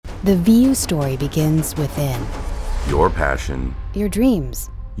The VU story begins within. Your passion. Your dreams.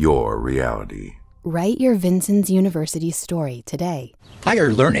 Your reality. Write your Vincennes University story today.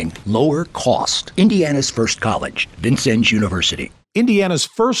 Higher learning, lower cost. Indiana's first college, Vincennes University. Indiana's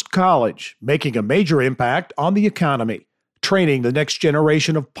first college, making a major impact on the economy, training the next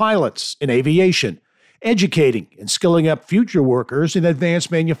generation of pilots in aviation, educating and skilling up future workers in advanced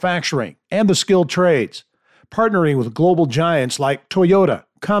manufacturing and the skilled trades, partnering with global giants like Toyota,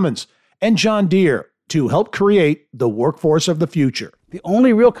 Cummins, and John Deere to help create the workforce of the future. The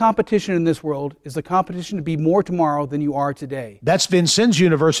only real competition in this world is the competition to be more tomorrow than you are today. That's Vincennes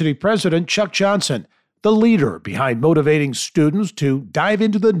University President Chuck Johnson, the leader behind motivating students to dive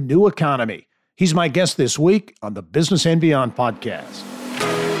into the new economy. He's my guest this week on the Business and Beyond podcast.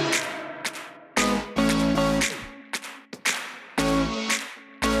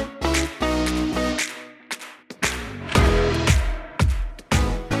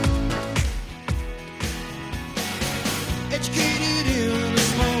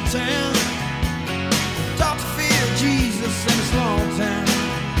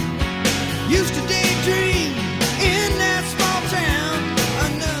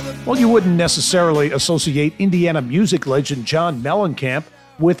 Well, you wouldn't necessarily associate Indiana music legend John Mellencamp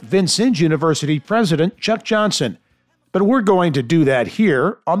with Vincennes University President Chuck Johnson. But we're going to do that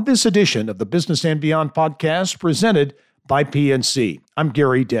here on this edition of the Business and Beyond podcast presented by PNC. I'm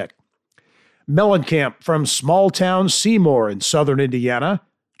Gary Dick. Mellencamp from small town Seymour in southern Indiana.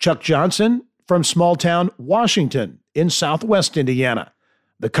 Chuck Johnson from small town Washington in southwest Indiana.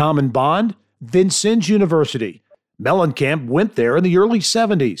 The common bond, Vincennes University. Mellencamp went there in the early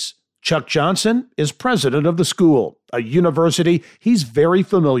 70s. Chuck Johnson is president of the school, a university he's very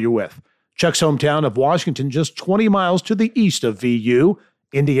familiar with. Chuck's hometown of Washington, just 20 miles to the east of VU,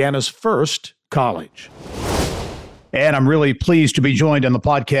 Indiana's first college. And I'm really pleased to be joined on the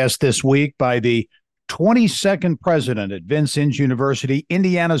podcast this week by the 22nd president at Vincennes University,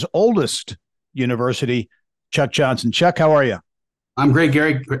 Indiana's oldest university, Chuck Johnson. Chuck, how are you? I'm great,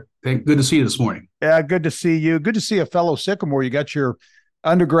 Gary. Good to see you this morning. Yeah, good to see you. Good to see a fellow Sycamore. You got your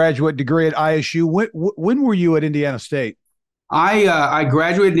undergraduate degree at ISU. When were you at Indiana State? I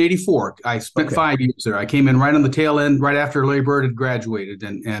graduated in '84. I spent 5 years there. I came in right on the tail end, right after Larry Bird had graduated,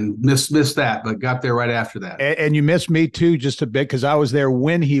 and missed that, but got there right after that. And you missed me too, just a bit, because I was there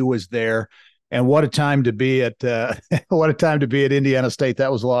when he was there. And what a time to be at Indiana State.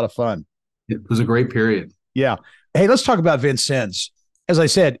 That was a lot of fun. It was a great period. Yeah. Hey, let's talk about Vincennes. As I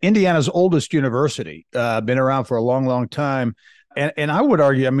said, Indiana's oldest university, been around for a long, long time. And I would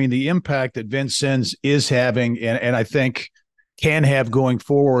argue, I mean, the impact that Vincennes is having, and I think can have going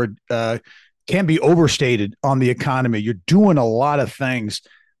forward, can be overstated on the economy. You're doing a lot of things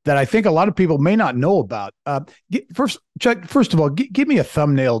that I think a lot of people may not know about. Chuck, first of all, give me a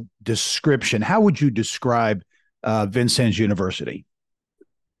thumbnail description. How would you describe Vincennes University?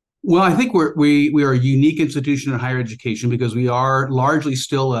 Well, I think we are a unique institution in higher education because we are largely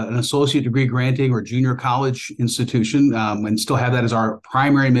still an associate degree granting or junior college institution, and still have that as our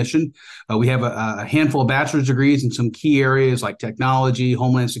primary mission. We have a handful of bachelor's degrees in some key areas like technology,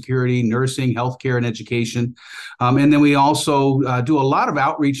 homeland security, nursing, healthcare, and education. And then we also do a lot of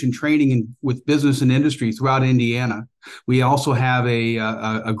outreach and training with business and industry throughout Indiana. We also have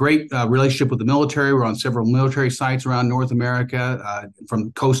a great relationship with the military. We're on several military sites around North America,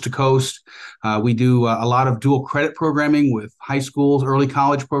 from coast to coast. We do a lot of dual credit programming with high schools, early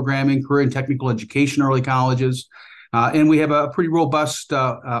college programming, career and technical education, early colleges. And we have a pretty robust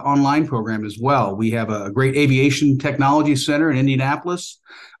online program as well. We have a great aviation technology center in Indianapolis.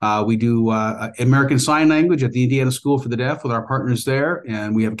 We do American Sign Language at the Indiana School for the Deaf with our partners there.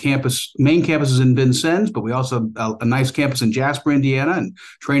 And we have main campuses in Vincennes, but we also have a nice campus in Jasper, Indiana, and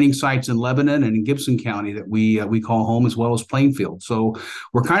training sites in Lebanon and in Gibson County that we call home, as well as Plainfield. So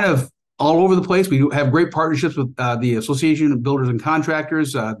we're kind of all over the place. We have great partnerships with the Association of Builders and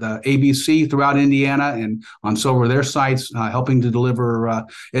Contractors, the ABC throughout Indiana, and on several of their sites, helping to deliver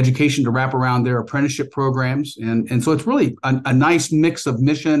education to wrap around their apprenticeship programs. And so it's really a nice mix of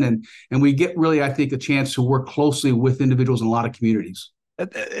mission, and we get really, I think, a chance to work closely with individuals in a lot of communities.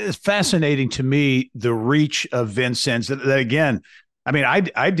 It's fascinating to me, the reach of Vincennes. That again, I mean,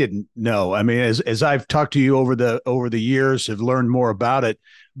 I didn't know. I mean, as I've talked to you over the years, have learned more about it.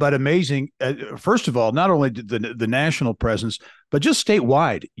 But amazing. First of all, not only the national presence, but just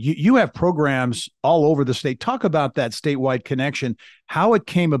statewide. You have programs all over the state. Talk about that statewide connection, how it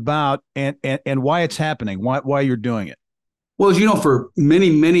came about, and why it's happening, why you're doing it. Well, as you know, for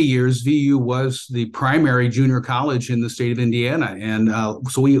many, many years, VU was the primary junior college in the state of Indiana. And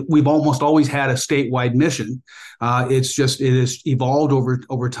so we've almost always had a statewide mission. It has evolved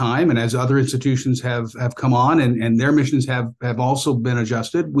over time. And as other institutions have come on and their missions have also been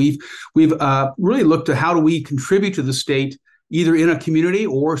adjusted, we've really looked at how do we contribute to the state either in a community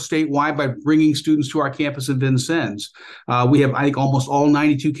or statewide by bringing students to our campus in Vincennes. We have, I think, almost all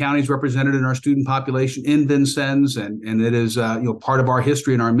 92 counties represented in our student population in Vincennes, and it is part of our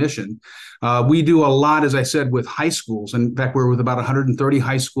history and our mission. We do a lot, as I said, with high schools. In fact, we're with about 130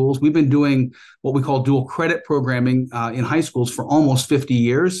 high schools. We've been doing what we call dual credit programming in high schools for almost 50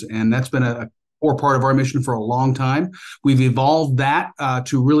 years, and that's been a core part of our mission for a long time. We've evolved that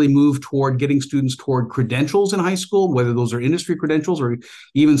to really move toward getting students toward credentials in high school, whether those are industry credentials or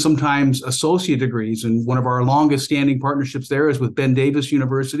even sometimes associate degrees. And one of our longest standing partnerships there is with Ben Davis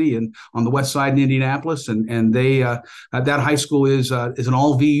University and on the west side in Indianapolis. And they that high school is an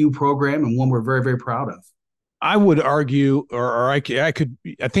all VU program and one we're very, very proud of. I would argue, or I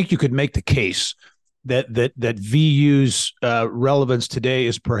think you could make the case that VU's relevance today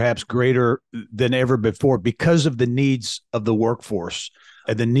is perhaps greater than ever before because of the needs of the workforce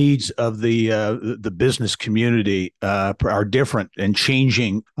and the needs of the business community are different and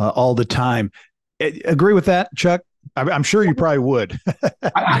changing all the time. Agree with that, Chuck? I'm sure you probably would.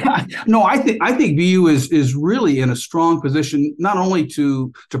 No, I think VU is really in a strong position, not only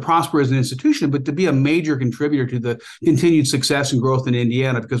to prosper as an institution, but to be a major contributor to the continued success and growth in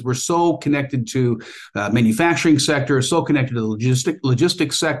Indiana, because we're so connected to manufacturing sector, so connected to the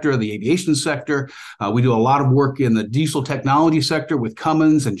logistics sector, the aviation sector. We do a lot of work in the diesel technology sector with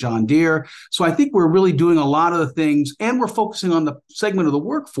Cummins and John Deere. So I think we're really doing a lot of the things, and we're focusing on the segment of the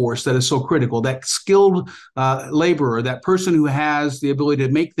workforce that is so critical, that skilled labor, or that person who has the ability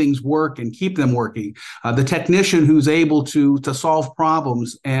to make things work and keep them working, the technician who's able to solve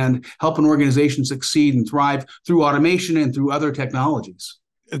problems and help an organization succeed and thrive through automation and through other technologies.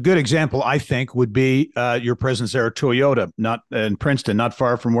 A good example, I think, would be your presence there at Toyota, not in Princeton, not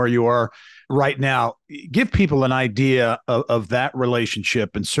far from where you are right now. Give people an idea of that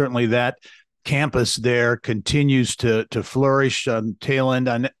relationship, and certainly that campus there continues to flourish on tail end,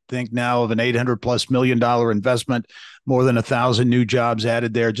 I think now of an $800+ million investment, more than 1,000 new jobs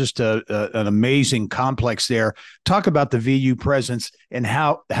added there, just an amazing complex there. Talk about the VU presence and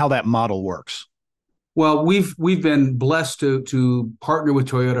how that model works. Well, we've been blessed to partner with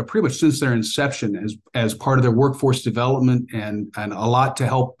Toyota pretty much since their inception as part of their workforce development and a lot to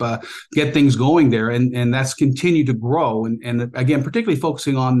help get things going there, and that's continued to grow. And again, particularly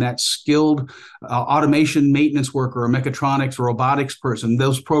focusing on that skilled automation maintenance worker or mechatronics or robotics person.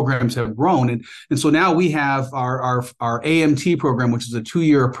 Those programs have grown, and so now we have our AMT program, which is a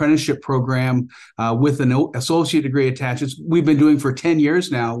 2-year apprenticeship program with an associate degree attached. We've been doing for 10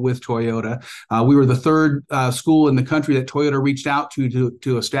 years now with Toyota. We were the third school in the country that Toyota reached out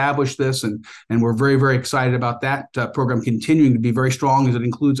to establish this, and we're very, very excited about that program continuing to be very strong as it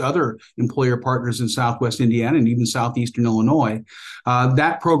includes other employer partners in Southwest Indiana and even Southeastern Illinois.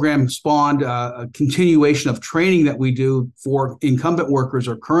 That program spawned a continuation of training that we do for incumbent workers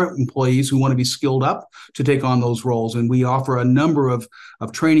or current employees who want to be skilled up to take on those roles, and we offer a number of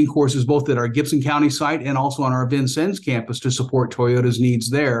training courses both at our Gibson County site and also on our Vincennes campus to support Toyota's needs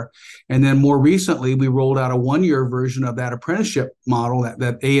there. And then more recently, we rolled out a 1-year version of that apprenticeship model,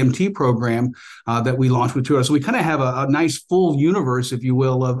 that AMT program that we launched with Toyota. So we kind of have a nice full universe, if you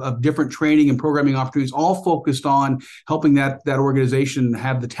will, of different training and programming opportunities, all focused on helping that organization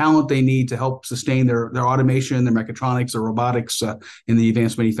have the talent they need to help sustain their automation, their mechatronics, their robotics in the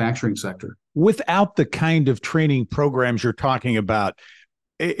advanced manufacturing sector. Without the kind of training programs you're talking about,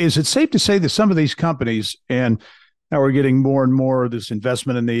 is it safe to say that some of these companies, and now we're getting more and more of this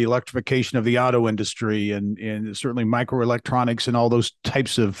investment in the electrification of the auto industry and certainly microelectronics and all those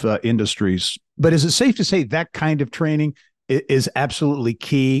types of industries. But is it safe to say that kind of training is absolutely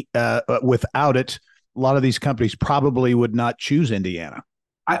key? Without it, a lot of these companies probably would not choose Indiana.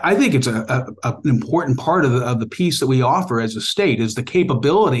 I think it's an important part of the piece that we offer as a state is the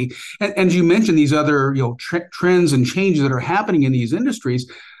capability. And as you mentioned, these other trends and changes that are happening in these industries.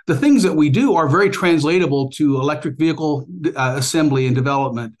 The things that we do are very translatable to electric vehicle assembly and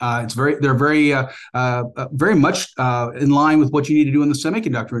development. They're very much in line with what you need to do in the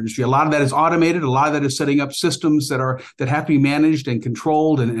semiconductor industry. A lot of that is automated. A lot of that is setting up systems that have to be managed and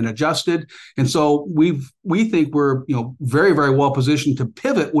controlled and adjusted. And so we think we're very, very well positioned to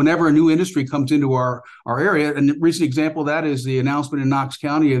pivot whenever a new industry comes into our area. And a recent example of that is the announcement in Knox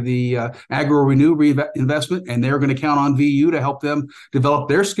County of the Agro-Renew investment, and they're going to count on VU to help them develop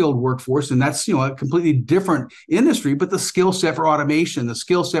their skilled workforce, and that's a completely different industry, but the skill set for automation, the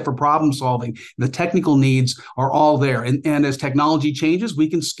skill set for problem solving, the technical needs are all there. And as technology changes, we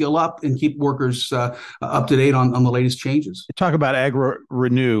can skill up and keep workers up to date on the latest changes. Talk about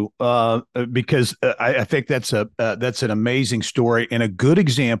Agri-Renew, because I think that's an amazing story and a good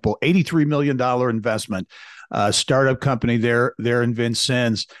example. $83 million investment, startup company there in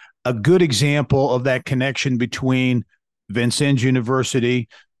Vincennes. A good example of that connection between Vincennes University,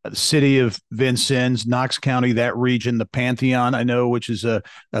 the city of Vincennes, Knox County, that region, the Pantheon, I know, which is a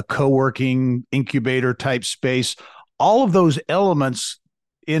co-working incubator type space. All of those elements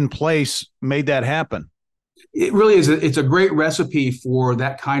in place made that happen. It really is. It's a great recipe for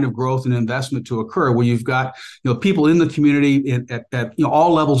that kind of growth and investment to occur, where you've got people in the community at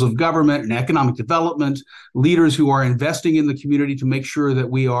all levels of government and economic development, leaders who are investing in the community to make sure that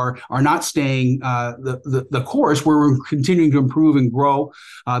we are not staying the course, where we're continuing to improve and grow.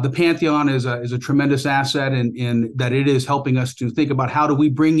 The Pantheon is a tremendous asset in that it is helping us to think about how do we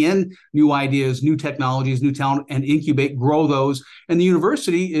bring in new ideas, new technologies, new talent, and incubate, grow those. And the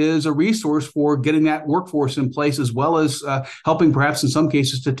university is a resource for getting that workforce in place, as well as helping perhaps in some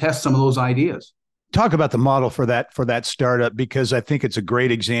cases to test some of those ideas. Talk about the model for that startup, because I think it's a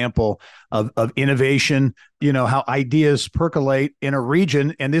great example of innovation, how ideas percolate in a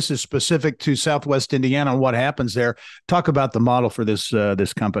region, and this is specific to Southwest Indiana and what happens there. Talk about the model for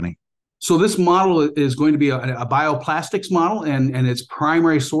this company. So this model is going to be a bioplastics model, and its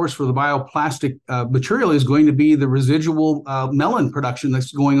primary source for the bioplastic material is going to be the residual melon production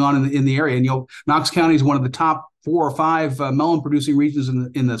that's going on in the area. And Knox County is one of the top 4 or 5 melon producing regions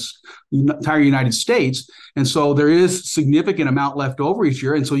in this entire United States. And so there is significant amount left over each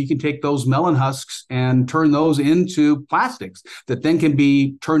year. And so you can take those melon husks and turn those into plastics that then can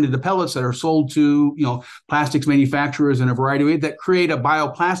be turned into pellets that are sold to, plastics manufacturers in a variety of ways that create a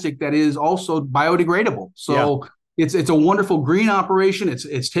bioplastic that is also biodegradable. So it's a wonderful green operation.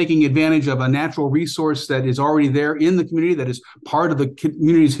 It's taking advantage of a natural resource that is already there in the community, that is part of the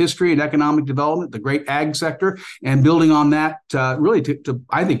community's history and economic development, the great ag sector, and building on that really to,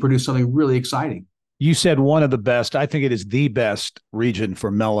 I think, produce something really exciting. You said one of the best. I think it is the best region for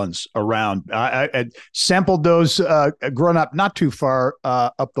melons around. I sampled those growing up not too far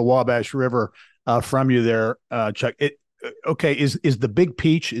up the Wabash River from you there, Chuck. Is the Big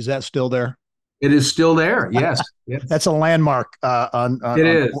Peach, is that still there? It is still there. Yes. Yes. That's a landmark on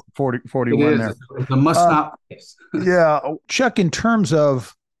 41 there. It's a must not place. Yeah. Chuck, in terms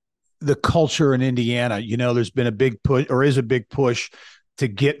of the culture in Indiana, there's been a big push, or is a big push, to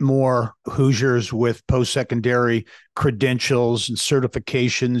get more Hoosiers with post-secondary credentials and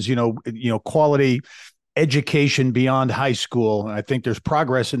certifications, quality education beyond high school. And I think there's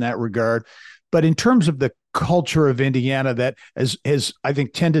progress in that regard. But in terms of the culture of Indiana, that has I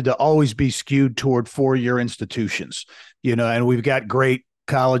think tended to always be skewed toward 4-year institutions, and we've got great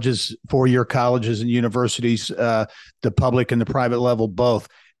colleges, 4-year colleges and universities, the public and the private level, both.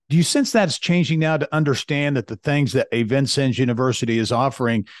 Do you sense that's changing now, to understand that the things that a Vincennes University is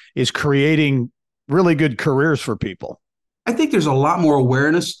offering is creating really good careers for people? I think there's a lot more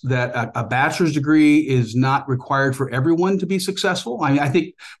awareness that a bachelor's degree is not required for everyone to be successful. I mean, I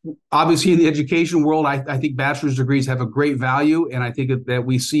think obviously in the education world, I think bachelor's degrees have a great value. And I think that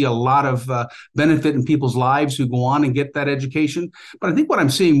we see a lot of benefit in people's lives who go on and get that education. But I think what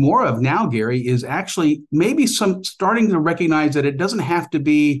I'm seeing more of now, Gary, is actually maybe some starting to recognize that it doesn't have to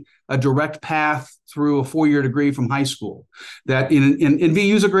be a direct path through a 4-year degree from high school. That in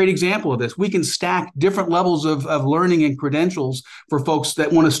VU is a great example of this. We can stack different levels of learning and credentials for folks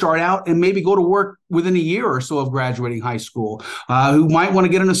that want to start out and maybe go to work within a year or so of graduating high school, who might want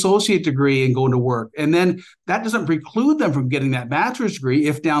to get an associate degree and go into work. And then that doesn't preclude them from getting that bachelor's degree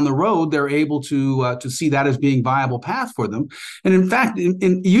if down the road they're able to see that as being a viable path for them. And in fact,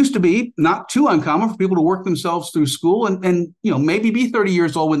 it used to be not too uncommon for people to work themselves through school and maybe be 30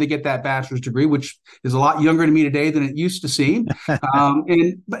 years old when they get that bachelor's degree, which is a lot younger to me today than it used to seem. But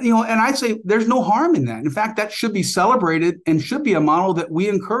I say there's no harm in that. In fact, that should be celebrated and should be a model that we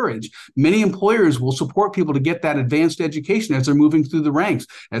encourage. Many employers will support people to get that advanced education as they're moving through the ranks,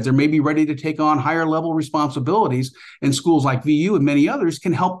 as they're maybe ready to take on higher level responsibilities. And schools like VU and many others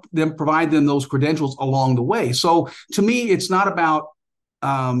can help them, provide them those credentials along the way. So to me, it's not about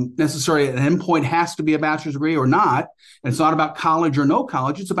necessarily an endpoint has to be a bachelor's degree or not. And it's not about college or no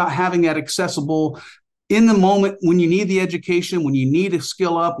college. It's about having that accessible in the moment when you need the education, when you need to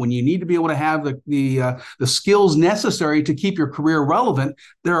skill up, when you need to be able to have the skills necessary to keep your career relevant,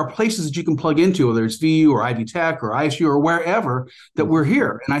 there are places that you can plug into, whether it's VU or Ivy Tech or ISU or wherever, that we're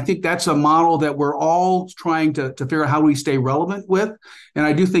here. And I think that's a model that we're all trying to figure out how do we stay relevant with. And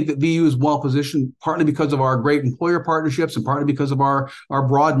I do think that VU is well positioned, partly because of our great employer partnerships and partly because of our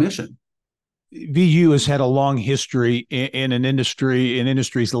broad mission. VU has had a long history in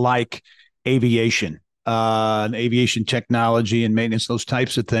industries like aviation, and aviation technology and maintenance, those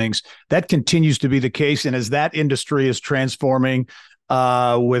types of things. That continues to be the case. And as that industry is transforming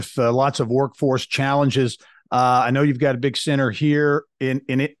with lots of workforce challenges, I know you've got a big center here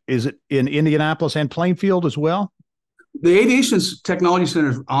is it in Indianapolis and Plainfield as well? The Aviation Technology Center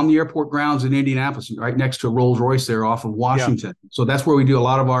is on the airport grounds in Indianapolis, right next to Rolls-Royce there off of Washington. Yeah. So that's where we do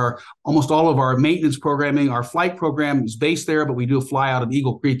almost all of our maintenance programming. Our flight program is based there, but we do fly out of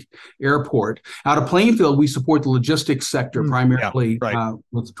Eagle Creek Airport. Out of Plainfield, we support the logistics sector primarily,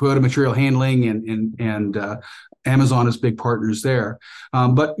 with Toyota Material Handling and Amazon as big partners there.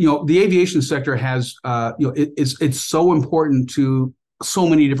 But the aviation sector has it's so important to so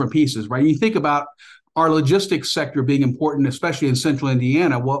many different pieces, right? You think about our logistics sector being important, especially in central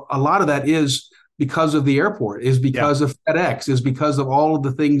Indiana. Well, a lot of that is because of the airport, is because of FedEx, is because of all of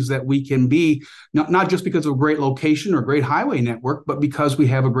the things that we can be, not just because of a great location or great highway network, but because we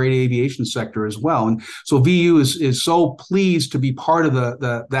have a great aviation sector as well. And so VU is so pleased to be part of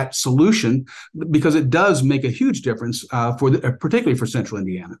that solution, because it does make a huge difference particularly for central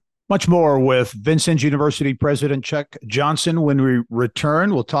Indiana. Much more with Vincennes University President Chuck Johnson when we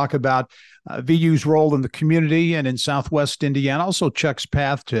return. We'll talk about VU's role in the community and in Southwest Indiana, also Chuck's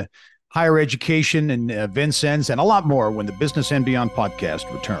path to higher education in Vincennes, and a lot more when the Business and Beyond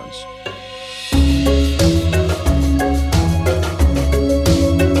podcast returns.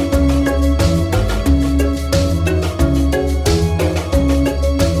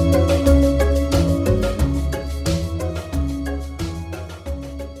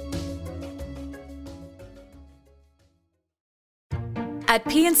 At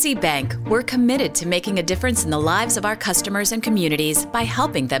PNC Bank, we're committed to making a difference in the lives of our customers and communities by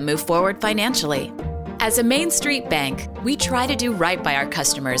helping them move forward financially. As a Main Street bank, we try to do right by our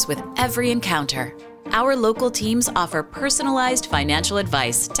customers with every encounter. Our local teams offer personalized financial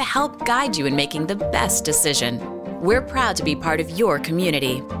advice to help guide you in making the best decision. We're proud to be part of your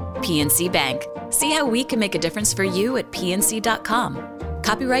community. PNC Bank. See how we can make a difference for you at pnc.com.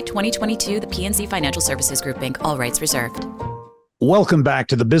 Copyright 2022, the PNC Financial Services Group, Inc., all rights reserved. Welcome back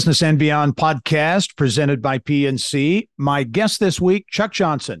to the Business and Beyond podcast presented by PNC. My guest this week, Chuck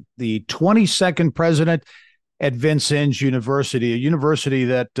Johnson, the 22nd president at Vincennes University, a university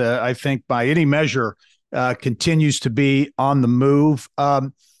that I think by any measure continues to be on the move.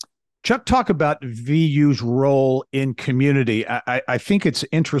 Chuck, talk about VU's role in community. I think it's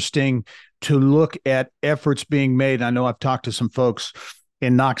interesting to look at efforts being made. I know I've talked to some folks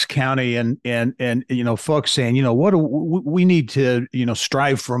in Knox County and folks saying, what do we need to,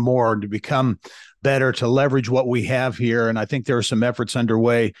 strive for more, to become better, to leverage what we have here. And I think there are some efforts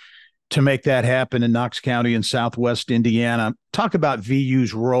underway to make that happen in Knox County and Southwest Indiana. Talk about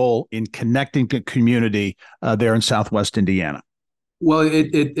VU's role in connecting the community there in Southwest Indiana. Well,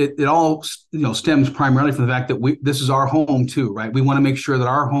 it all stems primarily from the fact that this is our home too, right? We want to make sure that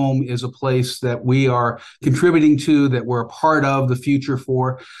our home is a place that we are contributing to, that we're a part of the future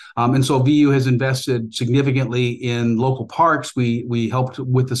for, and so VU has invested significantly in local parks. We helped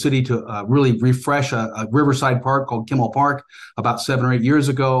with the city to really refresh a riverside park called Kimmel Park about 7 or 8 years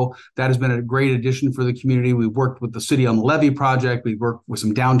ago. That has been a great addition for the community. We've worked with the city on the levee project. We've worked with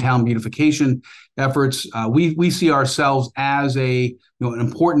some downtown beautification efforts. We see ourselves as an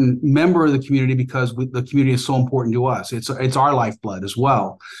important member of the community because the community is so important to us. It's our lifeblood as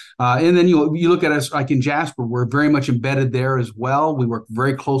well. And then you look at us like in Jasper, we're very much embedded there as well. We work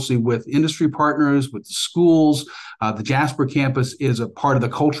very closely with industry partners, with the schools. The Jasper campus is a part of the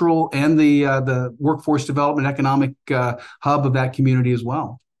cultural and the workforce development economic hub of that community as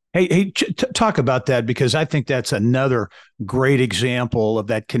well. Hey, talk about that, because I think that's another great example of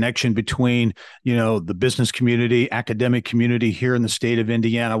that connection between, the business community, academic community here in the state of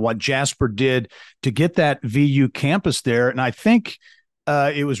Indiana, what Jasper did to get that VU campus there. And I think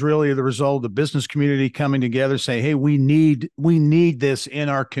it was really the result of the business community coming together, say, hey, we need this in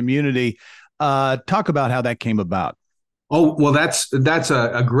our community. Talk about how that came about. Oh, well, that's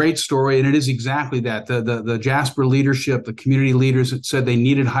a great story, and it is exactly that. The Jasper leadership, the community leaders had said they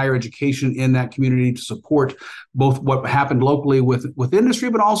needed higher education in that community to support both what happened locally with industry,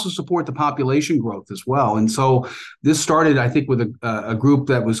 but also support the population growth as well. And so this started, I think, with a group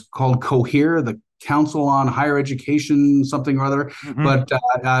that was called Cohere, the Council on Higher Education, something or other. Mm-hmm.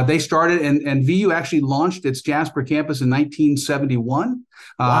 But they started, and VU actually launched its Jasper campus in 1971.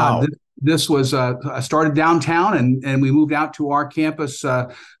 Wow. This was started downtown, and we moved out to our campus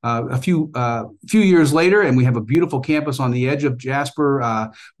a few years later, and we have a beautiful campus on the edge of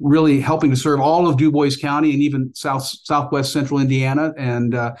Jasper, really helping to serve all of Du Bois County and even southwest central Indiana.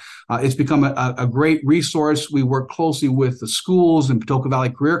 And it's become a great resource. We work closely with the schools, and Patoka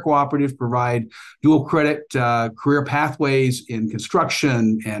Valley Career Cooperative provide dual credit career pathways in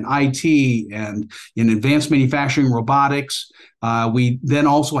construction and IT and in advanced manufacturing, robotics. We then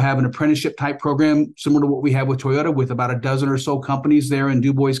also have an apprenticeship type program similar to what we have with Toyota, with about a dozen or so companies there in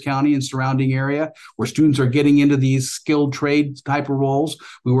Du Bois County and surrounding area, where students are getting into these skilled trade type of roles.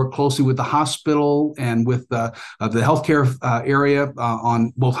 We work closely with the hospital and with the healthcare area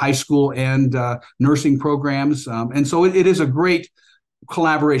on both high school and nursing programs. And so it is a great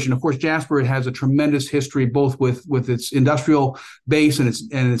collaboration. Of course, Jasper has a tremendous history, both with its industrial base and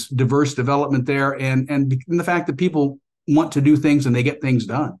its diverse development there, and the fact that people want to do things and they get things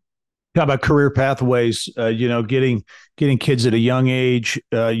done. How about career pathways? Getting kids at a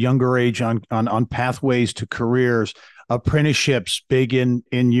younger age on pathways to careers. Apprenticeships, big in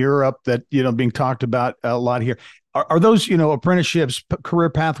Europe, that being talked about a lot here. Are those apprenticeships, career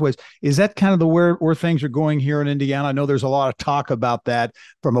pathways? Is that kind of the where things are going here in Indiana? I know there's a lot of talk about that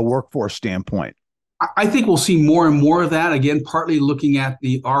from a workforce standpoint. I think we'll see more and more of that, again, partly looking at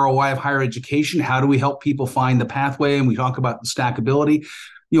the ROI of higher education. How do we help people find the pathway? And we talk about the stackability.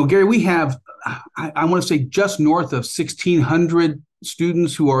 Gary, we have, I want to say, just north of 1,600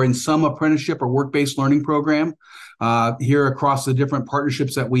 students who are in some apprenticeship or work-based learning program here across the different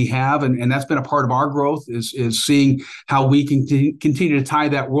partnerships that we have. And that's been a part of our growth, is seeing how we can continue to tie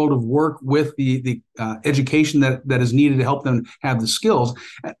that world of work with the education that is needed to help them have the skills.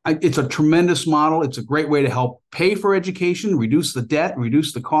 It's a tremendous model. It's a great way to help pay for education, reduce the debt,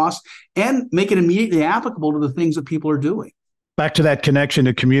 reduce the cost, and make it immediately applicable to the things that people are doing. Back to that connection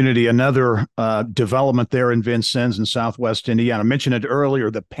to community, another development there in Vincennes in southwest Indiana. I mentioned it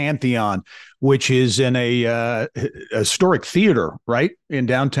earlier, the Pantheon, which is in a historic theater, right, in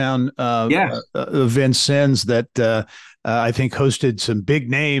downtown Vincennes, that I think hosted some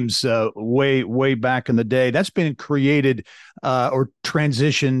big names way back in the day. That's been created or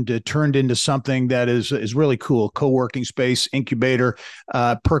transitioned, turned into something that is really cool. Co-working space, incubator,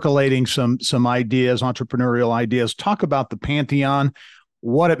 percolating some ideas, entrepreneurial ideas. Talk about the Pantheon,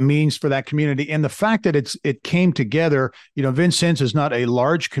 what it means for that community, and the fact that it came together. Vincennes is not a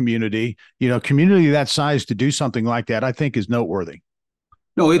large community. Community that size to do something like that, I think, is noteworthy.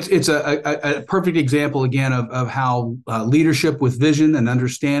 No, it's a perfect example, again, of how leadership with vision and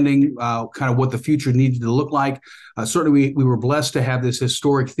understanding kind of what the future needed to look like. Certainly, we were blessed to have this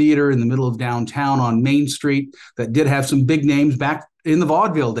historic theater in the middle of downtown on Main Street that did have some big names back in the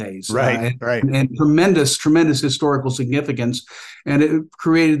vaudeville days, right. And tremendous historical significance. And it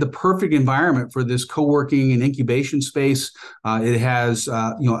created the perfect environment for this co-working and incubation space. It has,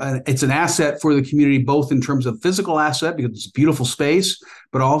 it's an asset for the community, both in terms of physical asset, because it's a beautiful space,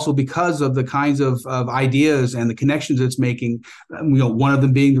 but also because of the kinds of ideas and the connections it's making. One of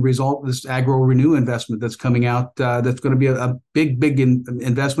them being the result of this Agro-Renew investment that's coming out. That's going to be a big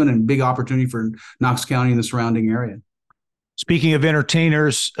investment and big opportunity for Knox County and the surrounding area. Speaking of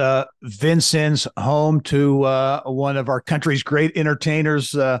entertainers, Vincennes, home to one of our country's great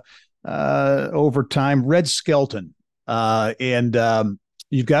entertainers over time, Red Skelton, and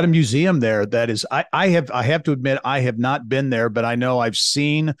you've got a museum there that is. I have to admit, I have not been there, but I know I've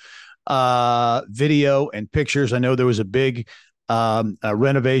seen video and pictures. I know there was a big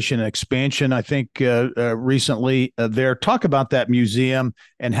renovation and expansion, I think, recently there. Talk about that museum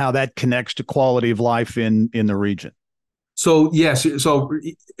and how that connects to quality of life in the region. So yes, so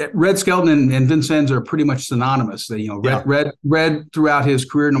Red Skelton and Vincennes are pretty much synonymous. Red throughout his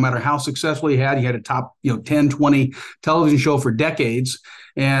career, no matter how successful he had a top 10, 20 television show for decades.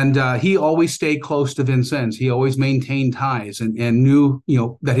 And he always stayed close to Vincennes. He always maintained ties and knew,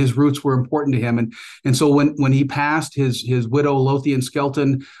 that his roots were important to him. And so when he passed, his widow, Lothian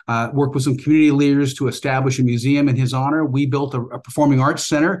Skelton, worked with some community leaders to establish a museum in his honor. We built a performing arts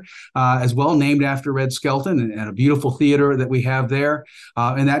center as well, named after Red Skelton, and a beautiful theater that we have there.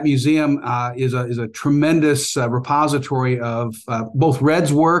 And that museum is a tremendous repository of both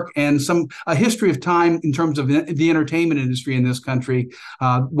Red's work and a history of time in terms of the entertainment industry in this country.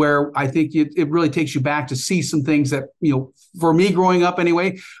 Where I think it really takes you back to see some things that, for me growing up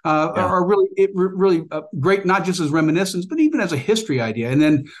anyway, are really great, not just as reminiscence, but even as a history idea. And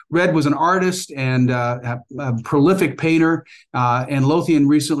then Red was an artist and a prolific painter. And Lothian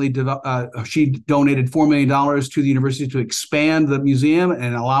recently, she donated $4 million to the university to expand the museum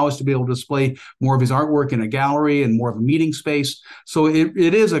and allow us to be able to display more of his artwork in a gallery and more of a meeting space. So it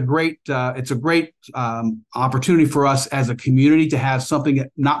is a great, opportunity for us as a community to have something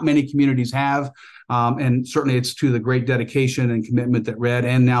that not many communities have. And certainly it's to the great dedication and commitment that Red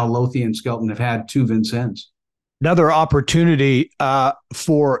and now Lothian and Skelton have had to Vincennes. Another opportunity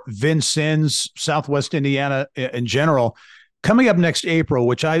for Vincennes, Southwest Indiana in general, coming up next April,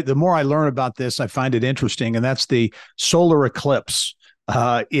 which the more I learn about this, I find it interesting, and that's the solar eclipse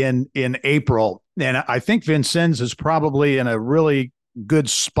in April. And I think Vincennes is probably in a really good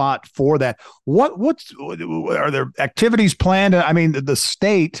spot for that. What are there activities planned? I mean, the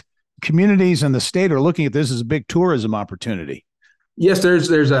state communities and the state are looking at this as a big tourism opportunity. Yes, there's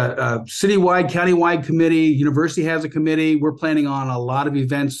a citywide, countywide committee. University has a committee. We're planning on a lot of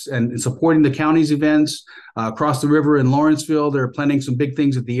events and supporting the county's events across the river in Lawrenceville. They're planning some big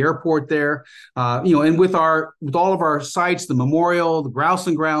things at the airport there. And with all of our sites, the memorial, the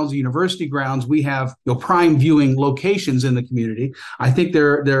Grousing grounds, the university grounds, we have prime viewing locations in the community. I think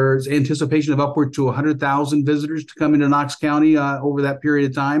there's anticipation of upward to 100,000 visitors to come into Knox County over that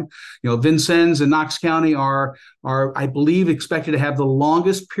period of time. Vincennes and Knox County are I believe expected to have the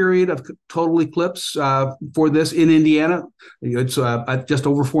longest period of total eclipse for this in Indiana. It's just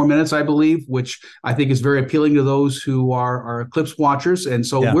over 4 minutes, I believe, which I think is very appealing to those who are eclipse watchers. And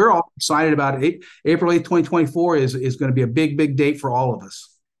so we're all excited about it. April 8th, 2024 is going to be a big, big date for all of us.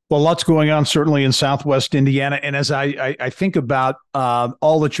 Well, lots going on certainly in Southwest Indiana. And as I think about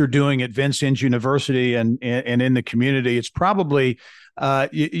all that you're doing at Vincennes University and in the community, it's probably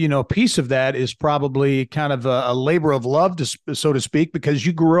a piece of that is probably kind of a labor of love, so to speak, because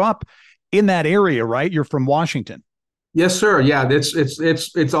you grew up in that area, right? You're from Washington. Yes, sir. Yeah,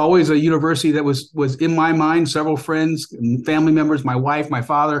 it's always a university that was in my mind. Several friends, family members, my wife, my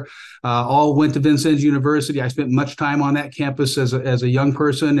father, all went to Vincennes University. I spent much time on that campus as a young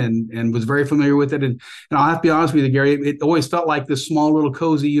person and was very familiar with it. And I'll have to be honest with you, Gary, it always felt like this small little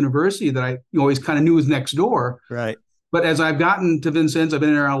cozy university that I always kind of knew was next door. Right. But as I've gotten to Vincennes, I've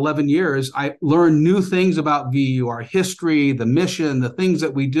been there 11 years, I learned new things about VU, our history, the mission, the things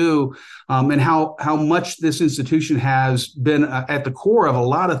that we do, and how much this institution has been at the core of a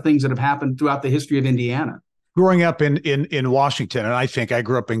lot of things that have happened throughout the history of Indiana. Growing up in Washington, and I think I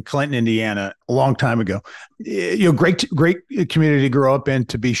grew up in Clinton, Indiana, a long time ago. Great community to grow up in,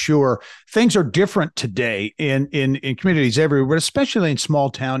 to be sure. Things are different today in communities everywhere, but especially in small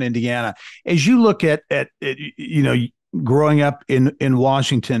town Indiana. As you look at growing up in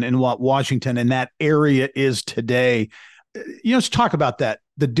Washington and what Washington and that area is today, let's talk about that,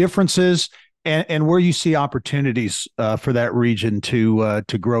 the differences and where you see opportunities for that region to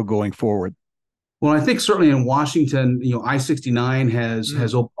grow going forward. Well, I think certainly in Washington, I-69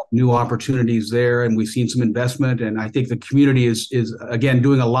 has opened up new opportunities there, and we've seen some investment. And I think the community is again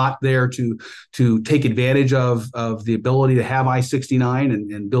doing a lot there to take advantage of the ability to have I-69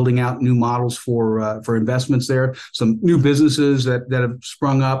 and building out new models for investments there. Some new businesses that have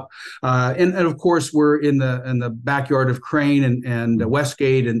sprung up, and of course we're in the backyard of Crane and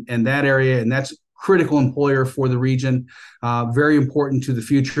Westgate and that area, and that's critical employer for the region, very important to the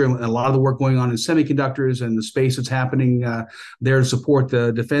future. And a lot of the work going on in semiconductors and the space that's happening there to support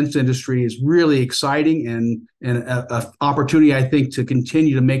the defense industry is really exciting and an opportunity, I think, to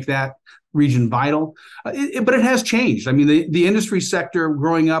continue to make that region vital. But it has changed. I mean, the industry sector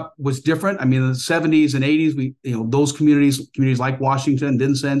growing up was different. I mean, in the 70s and 80s, those communities like Washington,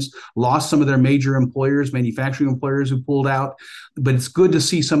 Vincennes, lost some of their major employers, manufacturing employers who pulled out. But it's good to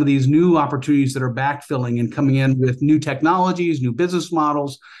see some of these new opportunities that are backfilling and coming in with new technologies, new business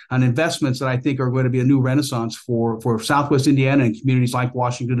models, and investments that I think are going to be a new renaissance for Southwest Indiana and communities like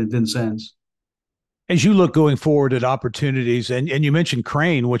Washington and Vincennes. As you look going forward at opportunities, and you mentioned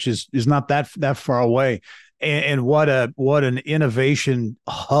Crane, which is not that far away, and what an innovation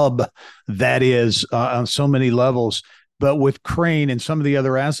hub that is on so many levels. But with Crane and some of the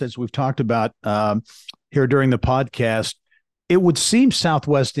other assets we've talked about here during the podcast, it would seem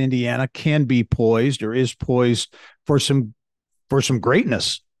Southwest Indiana can be poised or is poised for some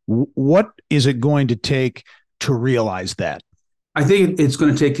greatness. What is it going to take to realize that? I think it's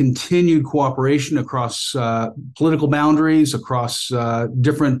going to take continued cooperation across political boundaries, across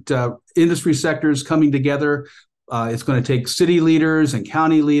different industry sectors coming together, It's going to take city leaders and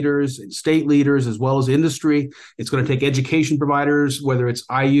county leaders and state leaders, as well as industry. It's going to take education providers, whether it's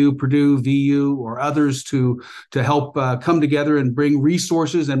IU, Purdue, VU, or others, to help come together and bring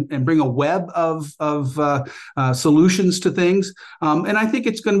resources and bring a web of solutions to things. And I think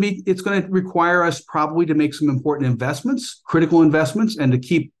it's going to require us probably to make some important investments, critical investments, and to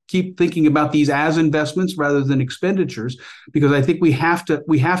keep thinking about these as investments rather than expenditures, because I think we have to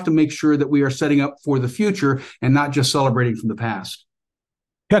make sure that we are setting up for the future and not just celebrating from the past.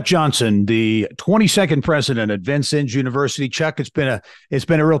 Chuck Johnson, the 22nd president at Vincennes University. Chuck, it's been a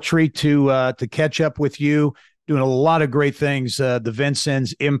real treat to catch up with you. Doing a lot of great things. The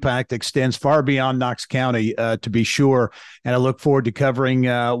Vincennes impact extends far beyond Knox County, to be sure. And I look forward to covering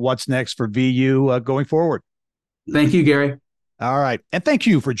what's next for VU going forward. Thank you, Gary. All right. And thank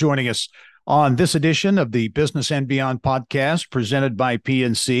you for joining us on this edition of the Business and Beyond podcast presented by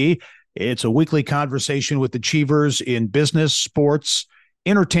PNC. It's a weekly conversation with achievers in business, sports,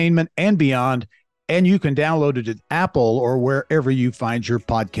 entertainment, and beyond. And you can download it at Apple or wherever you find your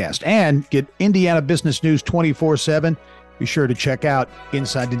podcast. And get Indiana business news 24/7. Be sure to check out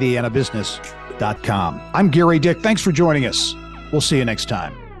InsideIndianaBusiness.com. I'm Gary Dick. Thanks for joining us. We'll see you next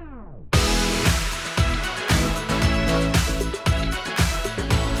time.